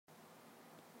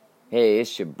Hey,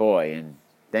 it's your boy, and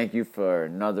thank you for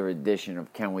another edition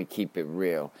of Can We Keep It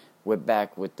Real? We're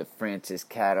back with the Francis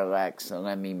Cadillac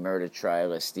Salemi murder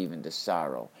trial of Stephen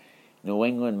DeSaro. New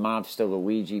England mobster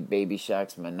Luigi Baby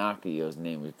Shacks Manacchio's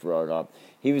name was brought up.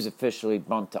 He was officially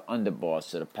bumped to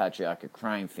underboss of the Patriarca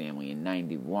crime family in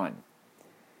 '91.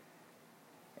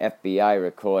 FBI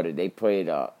recorded they played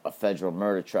a federal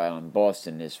murder trial in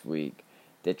Boston this week.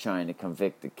 They're trying to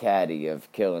convict the caddy of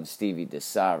killing Stevie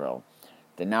DeSaro.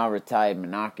 The now retired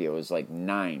Manacchio is like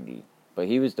 90, but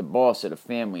he was the boss of the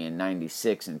family in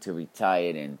 '96 until he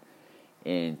retired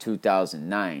in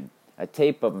 2009. A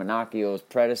tape of Manacchio's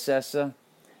predecessor,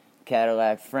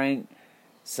 Cadillac Frank,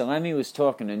 Salemi was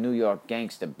talking to New York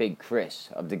gangster Big Chris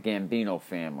of the Gambino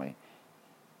family.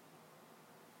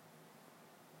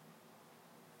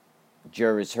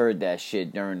 Jurors heard that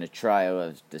shit during the trial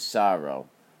of DeSaro,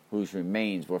 whose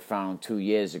remains were found 2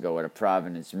 years ago at a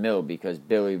Providence mill because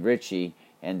Billy Ritchie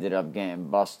ended up getting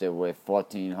busted with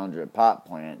 1,400 pot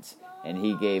plants, and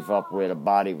he gave up where the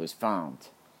body was found.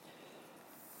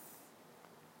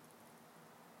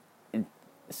 And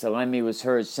Salemi was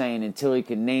heard saying, until he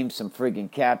could name some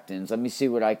friggin' captains, let me see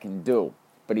what I can do.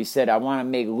 But he said, I want to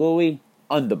make Louie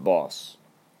underboss.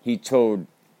 He told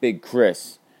Big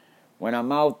Chris, when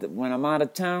I'm out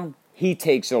of town, he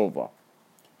takes over.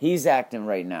 He's acting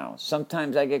right now.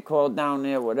 Sometimes I get called down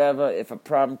there, whatever. If a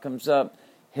problem comes up,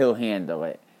 he'll handle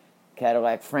it.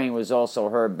 Cadillac Frank was also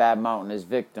heard badmouthing his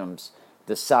victims,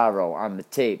 DeSaro, on the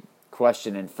tape,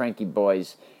 questioning Frankie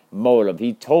Boy's motive.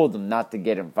 He told them not to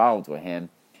get involved with him.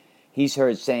 He's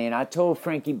heard saying, I told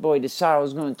Frankie Boy DeSaro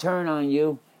was going to turn on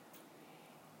you.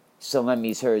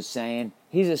 Salemi's heard saying,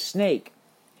 he's a snake.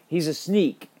 He's a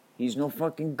sneak. He's no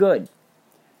fucking good.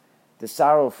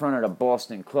 DeSaro fronted a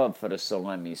Boston club for the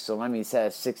Salemis. Salemis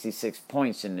had 66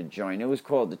 points in the joint. It was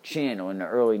called the Channel in the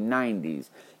early 90s.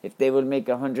 If they would make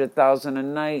 $100,000 a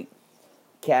night,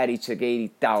 Caddy took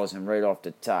 $80,000 right off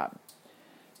the top.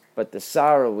 But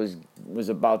DeSaro was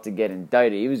about to get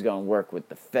indicted. He was going to work with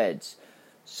the feds.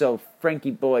 So Frankie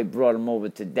Boy brought him over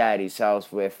to Daddy's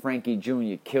house, where Frankie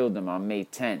Jr. killed him on May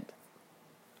 10th.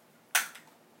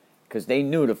 Because they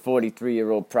knew the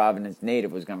 43-year-old Providence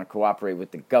native was going to cooperate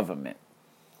with the government.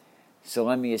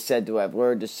 Salemi is said to have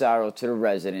lured DeSaro to the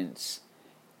residence,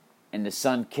 and the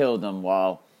son killed him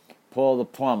while Paul the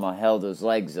plumber held his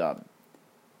legs up.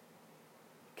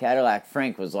 Cadillac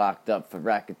Frank was locked up for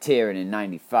racketeering in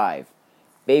 '95.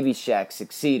 Baby Shack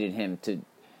succeeded him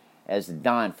as the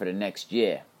Don for the next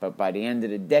year, but by the end of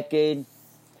the decade,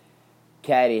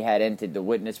 Caddy had entered the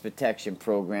witness protection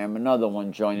program, another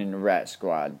one joining the rat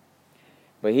squad.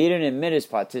 But he didn't admit his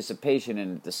participation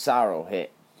in the DeSaro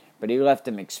hit, but he left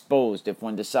him exposed. If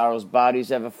when DeSaro's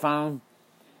body's ever found,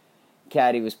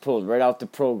 Caddy was pulled right out the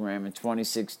program in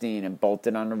 2016 and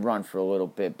bolted on the run for a little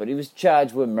bit. But he was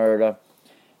charged with murder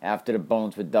after the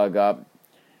bones were dug up.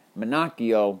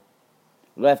 Manacchio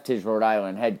left his Rhode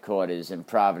Island headquarters in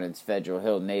Providence Federal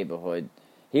Hill neighborhood.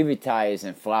 He retires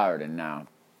in Florida now.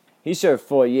 He served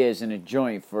 4 years in a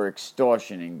joint for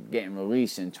extortion and getting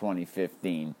released in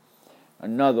 2015.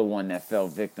 Another one that fell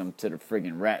victim to the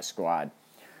friggin' rat squad.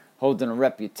 Holding a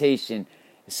reputation,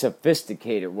 a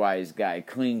sophisticated wise guy,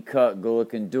 clean-cut,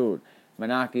 good-looking dude.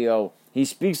 Manacchio, he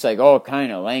speaks like all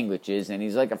kind of languages, and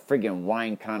he's like a friggin'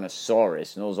 wine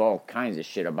connoisseurist, knows all kinds of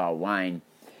shit about wine.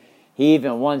 He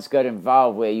even once got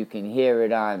involved where you can hear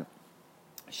it on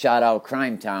Shout Out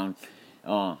Crime Town,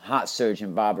 Hot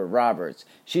Surgeon Barbara Roberts.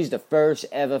 She's the first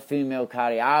ever female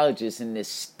cardiologist in this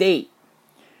state.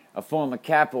 A former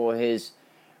capo of his,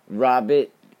 Robert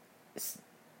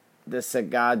the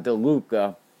Cigar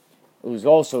DeLuca, who's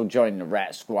also joined the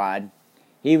rat squad.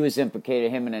 He was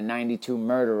implicated him in a '92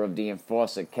 murder of the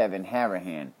enforcer Kevin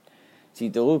Harahan. See,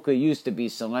 DeLuca used to be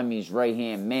Salemi's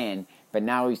right-hand man, but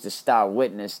now he's the star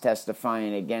witness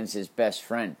testifying against his best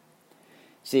friend.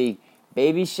 See,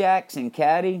 Baby Shacks and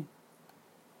Caddy,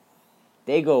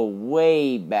 they go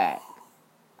way back.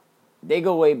 They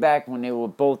go way back when they were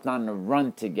both on the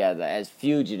run together as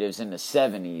fugitives in the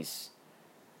 70s.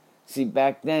 See,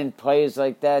 back then, players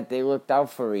like that, they looked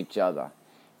out for each other.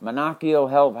 Manacchio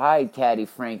helped hide Caddy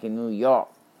Frank in New York.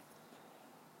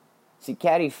 See,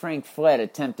 Caddy Frank fled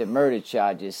attempted murder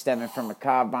charges stemming from a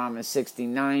car bomb in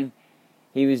 '69.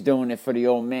 He was doing it for the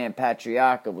old man.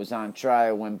 Patriarca was on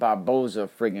trial when Barboza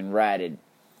friggin' ratted.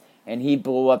 And he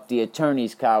blew up the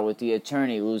attorney's car with the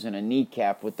attorney losing a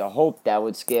kneecap with the hope that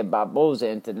would scare Barboza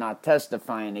into not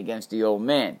testifying against the old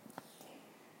man.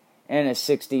 And a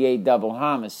 '68 double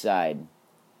homicide.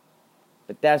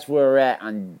 But that's where we're at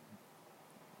on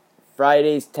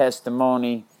Friday's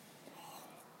testimony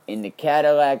in the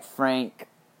Cadillac Frank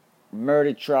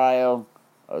murder trial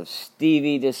of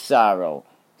Stevie DeSaro.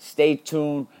 Stay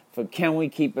tuned for Can We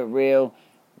Keep It Real?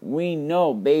 We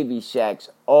know Baby Shaqs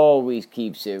always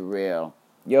keeps it real.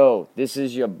 Yo, this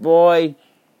is your boy.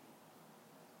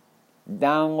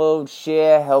 Download,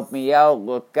 share, help me out,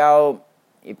 look out.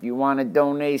 If you want to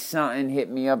donate something, hit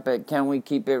me up at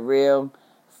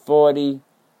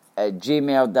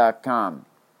canwekeepitreal40@gmail.com.